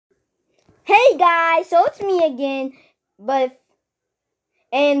Hey guys, so it's me again,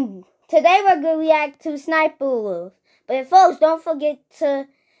 and today we're gonna react to Sniper Wolf. But folks, don't forget to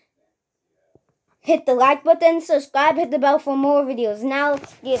hit the like button, subscribe, hit the bell for more videos. Now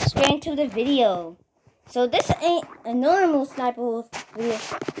let's get straight into the video. So this ain't a normal Sniper Wolf video.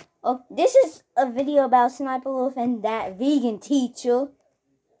 Oh, this is a video about Sniper Wolf and that vegan teacher.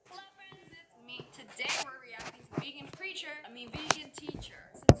 Hello friends, it's me. Today we're reacting to vegan teacher. Since she keeps making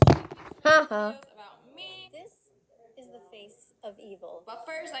videos about me. This is the face of evil. But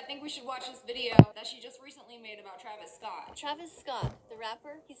first, I think we should watch this video that she just recently made about Travis Scott. Travis Scott, the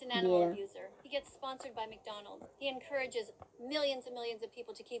rapper, he's an animal abuser. He gets sponsored by McDonald's. He encourages millions and millions of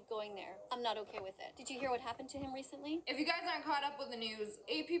people to keep going there. I'm not okay with it. Did you hear what happened to him recently? If you guys aren't caught up with the news,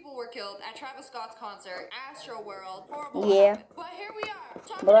 8 people were killed at Travis Scott's concert, Astro World. Horrible. Yeah. But here we are,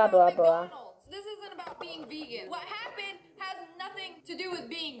 talking Blah, about blah, McDonald's. This isn't about being vegan. What happened has nothing to do with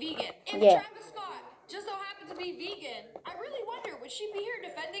being vegan. If Travis Scott just so happened to be vegan, I really wonder, would she be here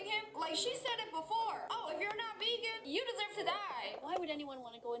defending him? Like, she said it before. Oh, if you're not vegan, you deserve to die. Why would anyone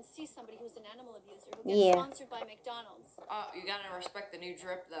want to go and see somebody who's an animal abuser who gets sponsored by McDonald's? Oh, you gotta respect the new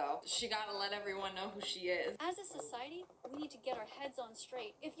drip, though. She gotta let everyone know who she is. As a society, we need to get our heads on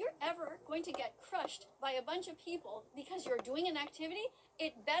straight. If you're ever going to get crushed by a bunch of people because you're doing an activity,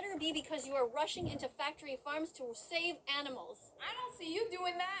 it better be because you are rushing into factory farms to save animals. I don't see you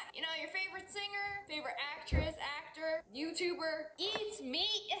doing that. You know, your favorite singer, favorite actress, actor, YouTuber eats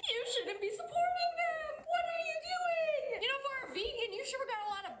meat. You shouldn't be supporting them. What are you doing? You know, for a vegan, you sure got a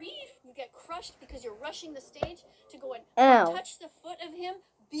lot of beef. You get crushed because you're rushing the stage to go and touch the foot of him,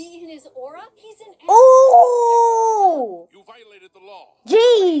 be in his aura. He's an animal. Oh! You violated the law.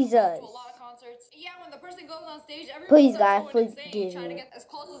 Jesus! To a lot of concerts. Yeah, when the person goes on stage, Please, everyone's God, going insane, forgive trying to me. get as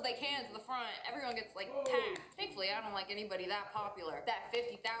close as they can to the front. Everyone gets like tagged. Thankfully, I don't like anybody that popular. That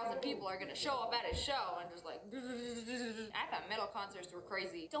 50,000 people are gonna show up at his show and just like. I thought metal concerts were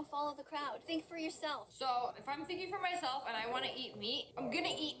crazy. Don't follow the crowd. Think for yourself. So if I'm thinking for myself and I want to eat meat, I'm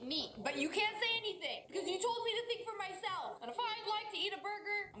gonna eat meat. But you can't say anything because you told me to think for myself. And if I'd like to eat a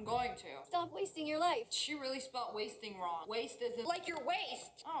burger, I'm going to. Stop wasting your life. She really spelled wasting wrong. Waste isn't like your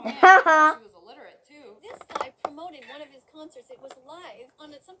waist. Oh man, she was illiterate too. This guy promoted one of his concerts. It was live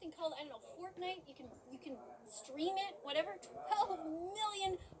on something called, I don't know, Fortnite. You can stream it, whatever. 12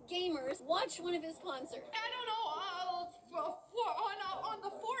 million gamers watch one of his concerts. I don't know, on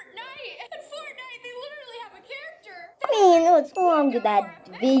the Fortnite. At Fortnite, they literally have a character. I mean, what's wrong with that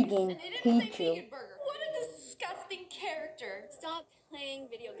vegan teacher? What a disgusting character. Stop playing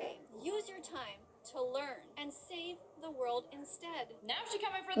video games. Use your time to learn and save the world instead. Now she's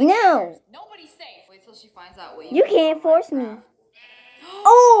coming for the gamers. Nobody's safe. Wait till she finds out what you can't force me.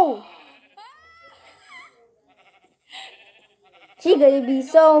 Oh! She gonna be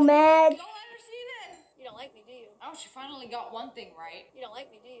so mad. Don't let her see this. You don't like me, do you? Oh, she finally got one thing right. You don't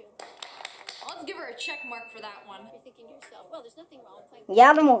like me, do you? Let's give her a check mark for that one. You're thinking to yourself, well, there's nothing wrong with playing.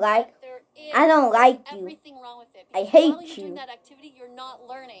 Yeah, I don't like. I don't like you. Everything wrong with it. I hate while you're you. doing that activity, you're not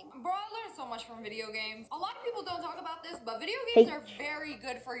learning. Bro, I learned so much from video games. A lot of people don't talk about this, but video games are very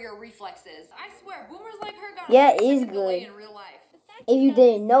good for your reflexes. I swear, boomers like her got Yeah, a it is delay good. in real life. If you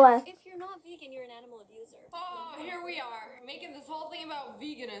didn't know, If you're not vegan, you're an animal abuser. Oh, here we are, making this whole thing about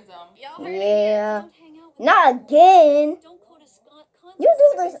veganism. Y'all heard yeah, Don't hang out with not again. Don't go to concerts. You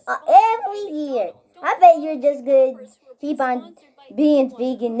do this every year. I bet you're just gonna keep on being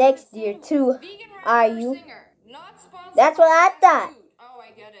vegan next year too. Are you? That's what I thought. Oh, I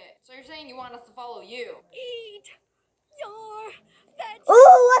get it. So you're saying you want us to follow you? Eat your vegetables.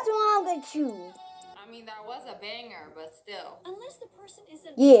 Ooh, what's wrong with you? I mean, that was a banger, but still. Unless the person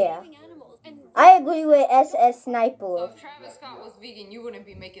isn't saving animals. And I agree with SS Sniper. So if Travis Scott was vegan, you wouldn't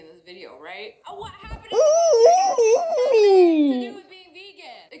be making this video, right? Oh, what happened to do with being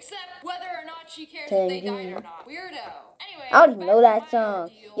vegan? Except whether or not she cares if they died or not. Weirdo. Anyway, I already know that song.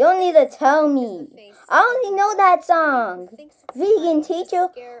 You don't need to tell me. I already know that song. Vegan teacher.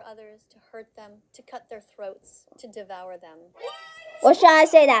 Scare others, to hurt them, to cut their throats, to devour them. Or should I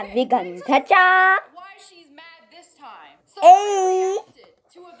say that vegan teacher? Why she's mad this time? So Hey.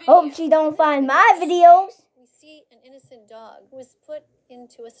 Hope she don't find my videos. We see an innocent dog who was put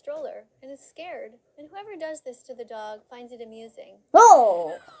into a stroller and is scared. And whoever does this to the dog finds it amusing.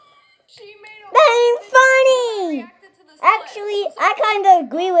 Oh, that ain't funny. Actually, I kind of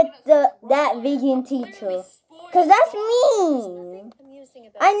agree with that vegan teacher. Because that's mean.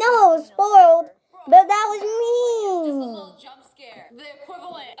 I know it was spoiled, but that was mean. Jump scare. The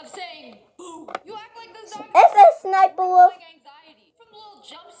equivalent of saying boo. You act like this dog SS Sniper Wolf. anxiety from the little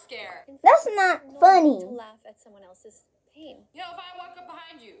jump scare. That's not funny. To laugh at someone else's pain. You know, if I walk up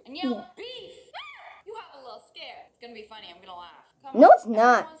behind you and yell, beef, gonna be funny. I'm gonna laugh. Come No, on. it's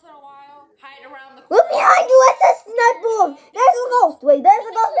not. Once in a while, hide around the Look corner. behind you, it's a sniper. There's a ghost. Wait, there's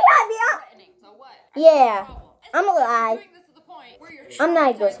a ghost behind me. Threatening. So what? Yeah, Problem. I'm alive. Doing this to the point where you're I'm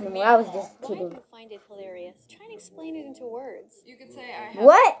not a ghost traumatizing anymore. me I was at just all. Why do kidding. you find it hilarious? Try and explain it into words. You could say I have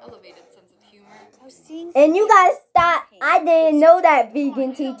What? an elevated sense of humor. I was seeing And you guys thought I didn't know that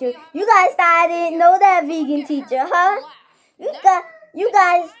vegan teacher. You guys thought I didn't know that vegan teacher, huh? You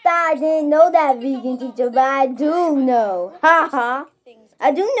guys thought I didn't know that vegan teacher, but I do know. Ha ha.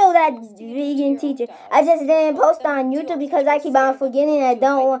 I do know that vegan teacher. I just didn't post on YouTube because I keep on forgetting.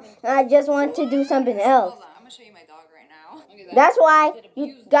 I just want to do something else. Hold on, I'm gonna show you my dog right now. Look at that. That's why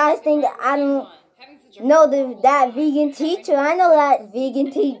you guys think I don't know that vegan teacher. I know that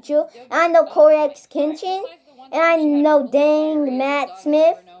vegan teacher. I know Corex Kenshin. And I know dang Matt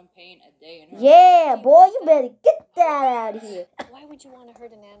Smith. Yeah, boy, you better get that out of here. Why would you want to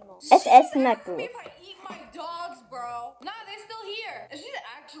hurt an animal? SS Sniper. Me if I eat my dogs, bro. Nah, they're still here. She's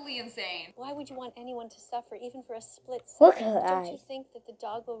actually insane. Why would you want anyone to suffer, even for a split second? Look at her Don't you eyes. think that the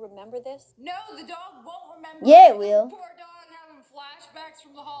dog will remember this? No, the dog won't remember. Yeah, it will. Poor dog having flashbacks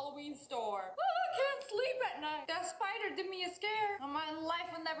from the Halloween store. Oh, I can't sleep at night. That spider did me a scare. Oh, my life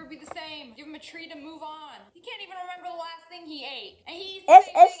will never be the same. Give him a treat and move on. He can't even remember the last thing he ate. And he eats the same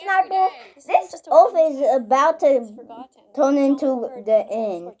SS thing every Sniper. day. This oath is about It's to forgotten. turn Don't into hurt the animals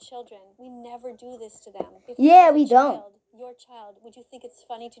end. or children. We never do this to them. If Yeah, you we had a don't. child, your child, would you think it's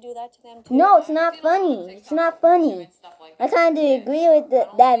funny to do that to them too? No, it's not funny. It's not funny. I kind of agree with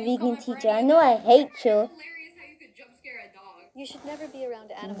that vegan teacher. I know I hate you, Hilarious how you could jump scare a dog. You should never be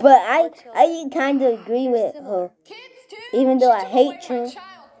around animals. but or children. I kind of agree with her. Kids too. Even though I She took hate away my you.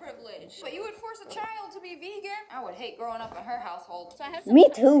 child privilege. But you would force a child to be vegan? I would hate growing up in her household. So I have some Me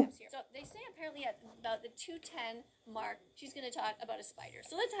timestamps too. here. So they say apparently at about the 2:10 mark, she's going to talk about a spider.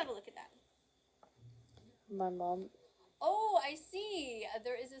 So let's have a look at that. My mom. Oh, I see.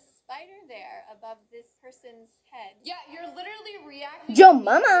 There is a spider there above this person's head. Yeah, you're literally reacting. Joe to me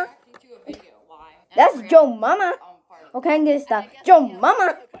Mama. reacting to a video. Why? And That's I'm Joe reacting Mama. on part of Okay, good And stuff. I guess Joe the Mama.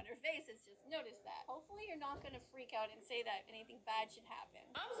 look on her face has just noticed that. Hopefully you're not going to freak out and say that anything bad should happen.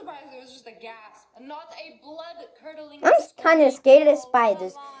 I'm surprised it was just a gasp, and not a blood-curdling. I'm kind of scared of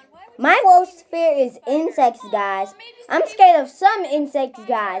spiders. Come on, why would My you worst be fear afraid of is spiders? insects, guys. I'm scared of some insects,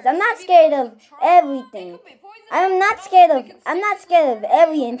 guys. I'm not scared of everything. I'm not scared of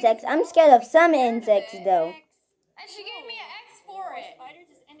every insect. I'm scared of some insects though. And she gave me an X for it. Spider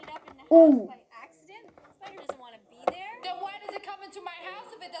just ended up in the house Ooh. by accident. Spider doesn't want to be there. Then why does it come into my house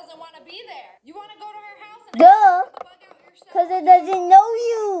if it doesn't want to be there? You want to go to her house and Duh. bug out yourself? Cause it doesn't know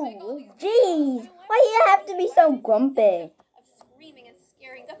you. Jeez. Why do you have to be so grumpy? Of screaming and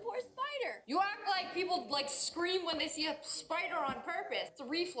scaring the poor spider. You act like people like scream when they see a spider on purpose. It's a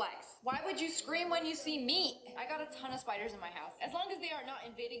reflex. Why would you scream when you see meat? I got a ton of spiders in my house. As long as they are not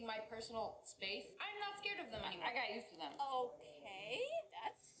invading my personal space, I'm not scared of them anymore. I got used to them. Okay,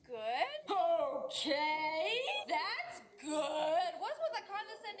 that's good. Okay, that's good. What's with the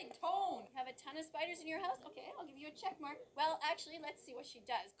condescending tone? You have a ton of spiders in your house? Okay, I'll give you a check mark. Well, actually, let's see what she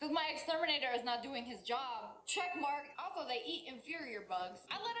does. Because my exterminator is not doing his job. Check mark. Also, they eat inferior bugs.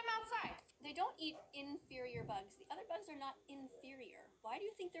 I let him outside. They don't eat inferior bugs. The other bugs are not inferior. Why do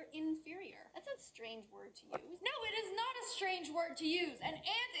you think they're inferior? That's a strange word to use. No, it is not a strange word to use. An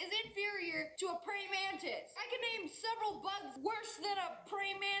ant is inferior to a praying mantis. I can name several bugs worse than a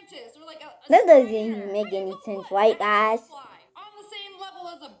praying mantis or like a That doesn't spider. even make any How do you sense, put right, a guys? butterfly on the same level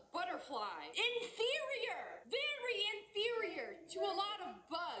as a butterfly? Inferior. Very inferior to a lot of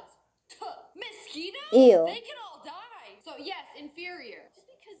bugs. Mosquitoes? Ew. They can all die. So yes, inferior. Just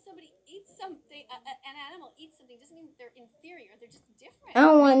because somebody eats something, an animal eats something, doesn't mean they're inferior. They're just different. I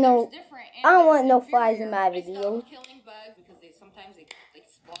don't want no. There's different and I don't there's want no inferior. flies in my I video. stopped killing bugs because they sometimes they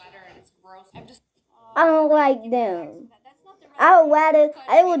splatter and it's gross. I'm just I don't like them. That's not the right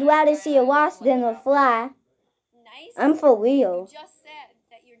I would rather see a wasp than a fly. Nice. I'm for real. You just said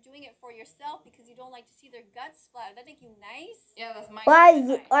that you're doing it for yourself because you don't like to see their guts splatter. That make you nice? yeah, that's my Flies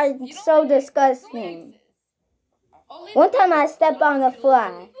nice. are You don't so like it. disgusting. Only One the time I big stepped on a dogs can fly,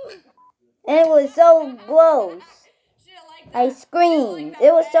 live. and it was so gross. She didn't like I that. screamed.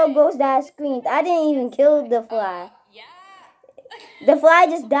 It was so gross that I screamed. I didn't even kill the fly. Yeah. The fly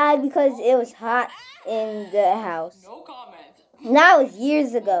just died because it was hot in the house. No comment. That was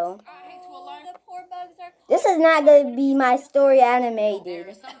years ago. I hate to alarm. The poor bugs are This is not going to be my story There animated,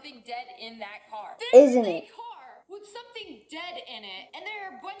 is something dead in that car. isn't There's it? a car with something dead in it, and there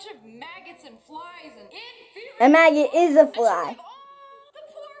are a bunch of maggots and flies and inferior. A maggot is a And she's fly. like, oh, the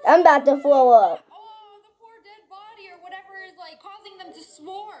poor I'm about to blow up. oh, the poor dead body or whatever is like causing them to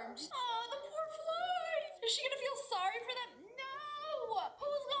swarm. Just, oh, the poor flies. Is she gonna feel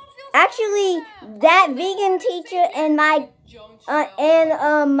Actually, that vegan teacher and my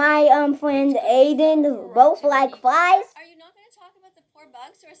friend Aiden both like flies. Are you not going to talk about the poor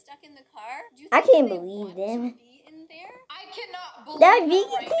bugs who are stuck in the car? Do you I think can't they believe want them. to be in there? I cannot believe That that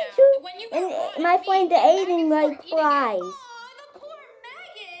vegan right teacher now. When you got and rotten my meat, friend the Aiden maggots like start eating it. flies. Aw, the poor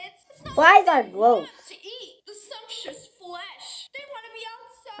maggots. It's not Flies what are they gross. want to eat. The sumptuous flesh. They want to be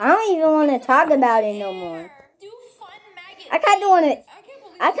outside. I don't even want to talk about it no more. Do fun maggot I kind of want to. things. I can't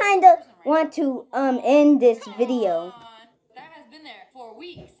believe I this is kind a of person right want to end this now. video. Come on. That has been there for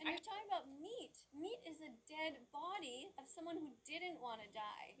weeks. And you're talking about meat. Meat is a dead body of someone who didn't want to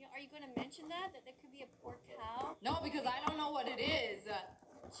die. You know, are you going to mention that? That there could be a poor cow, No, because I don't know what it is.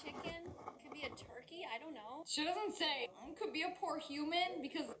 chicken, could be a turkey, I don't know. She doesn't say. Could be a poor human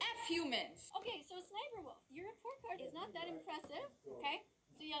because F humans. Okay, so Sniper Wolf, your report card is not that impressive, okay?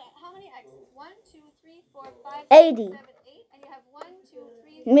 So you have how many X's? 1, 2, 3, 4, 5, 80. 6, 7, 8, and you have 1,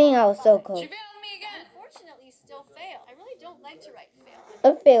 2, 3, 4, Me, I was so 5. close. She failed me again. Unfortunately, you still fail. I really don't like to write fail.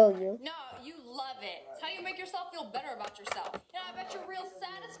 A failure. No, you love it. It's how you make yourself feel better about yourself. You know, I bet you're real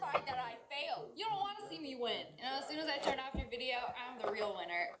satisfied that I failed. You don't want to see me win. You know, as soon as I turn off your video, I'm the real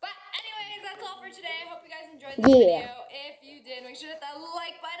winner. But anyways, that's all for today. I hope you guys enjoyed this video. If you did, make sure to hit that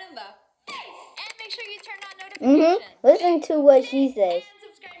like button in the face. And make sure you turn on notifications. Listen to what she says. And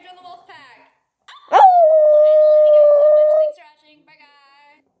subscribe to the Wolf Pack. Oh! I love you guys so much. Thanks for watching. Bye,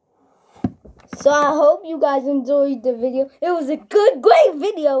 guys. So I hope you guys enjoyed the video. It was a great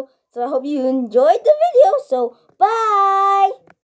video. So I hope you enjoyed the video. So bye.